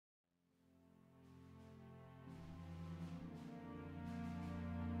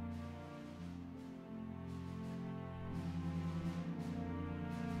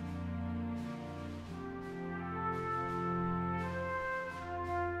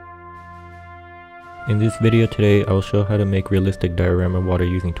In this video today, I will show how to make realistic diorama water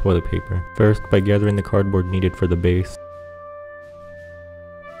using toilet paper. First, by gathering the cardboard needed for the base,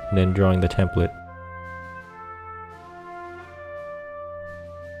 and then drawing the template.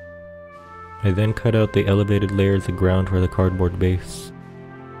 I then cut out the elevated layers of ground for the cardboard base.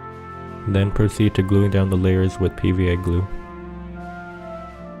 Then proceed to gluing down the layers with PVA glue.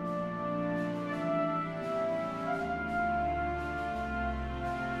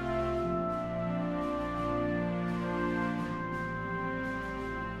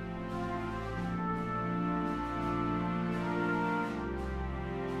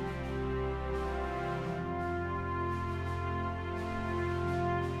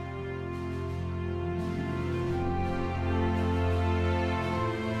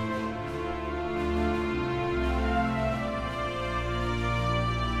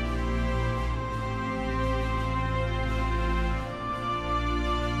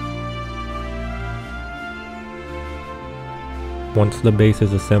 Once the base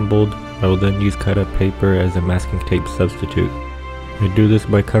is assembled, I will then use cut up paper as a masking tape substitute. I do this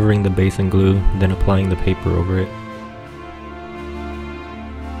by covering the base in glue, then applying the paper over it.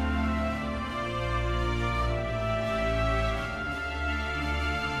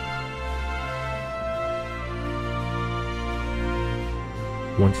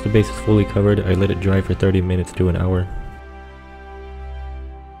 Once the base is fully covered, I let it dry for 30 minutes to an hour.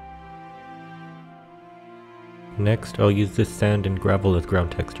 Next, I'll use this sand and gravel as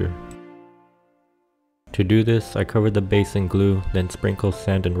ground texture. To do this, I cover the base in glue, then sprinkle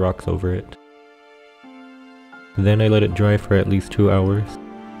sand and rocks over it. Then I let it dry for at least 2 hours.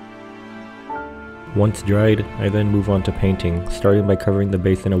 Once dried, I then move on to painting, starting by covering the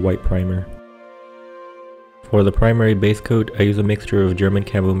base in a white primer. For the primary base coat, I use a mixture of German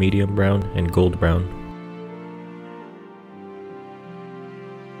Camo medium brown and gold brown.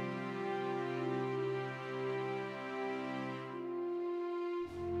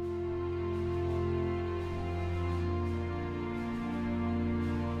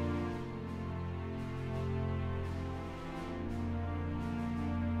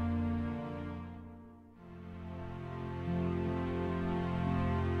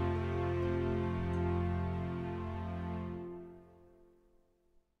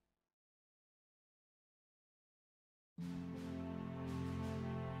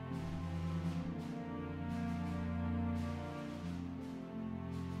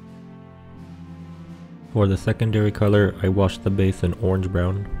 For the secondary color, I washed the base in orange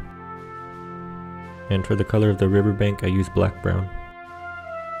brown. And for the color of the riverbank, I used black brown.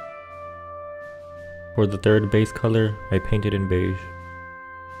 For the third base color, I painted in beige.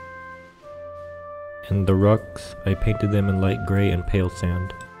 And the rocks, I painted them in light gray and pale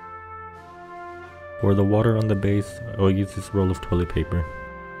sand. For the water on the base, I will use this roll of toilet paper.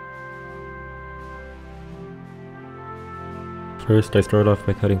 First, I start off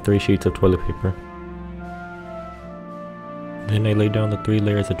by cutting 3 sheets of toilet paper. Then I lay down the 3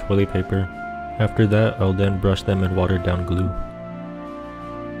 layers of toilet paper. After that, I'll then brush them in watered down glue.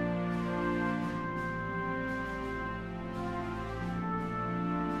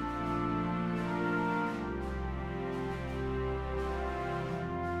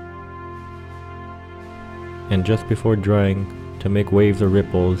 And just before drying, to make waves or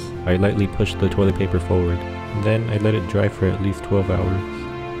ripples, I lightly push the toilet paper forward. Then I let it dry for at least 12 hours.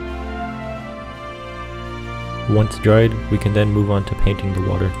 Once dried, we can then move on to painting the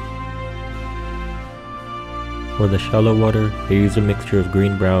water. For the shallow water, I use a mixture of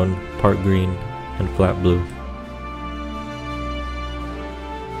green-brown, part green, and flat blue.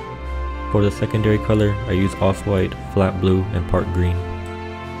 For the secondary color, I use off-white, flat blue, and part green.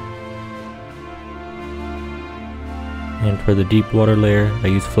 And for the deep water layer, I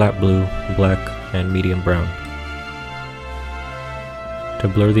use flat blue, black, and medium brown. To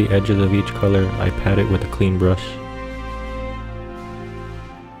blur the edges of each color, I pat it with a clean brush.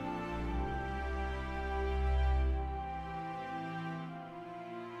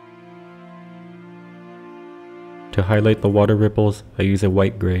 To highlight the water ripples, I use a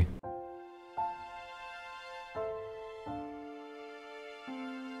white gray.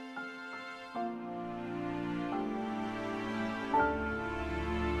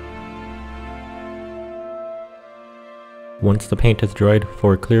 Once the paint is dried,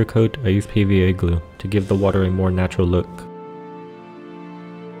 for a clear coat, I use PVA glue to give the water a more natural look.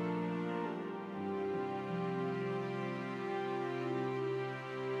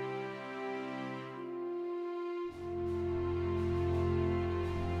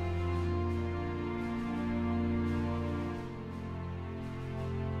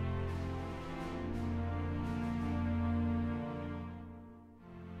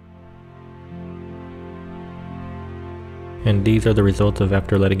 And these are the results of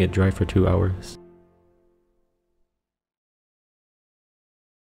after letting it dry for 2 hours.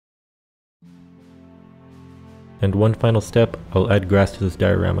 And one final step, I'll add grass to this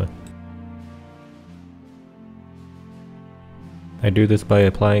diorama. I do this by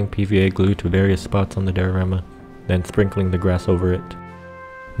applying PVA glue to various spots on the diorama, then sprinkling the grass over it.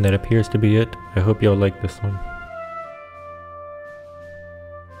 And that appears to be it. I hope y'all like this one.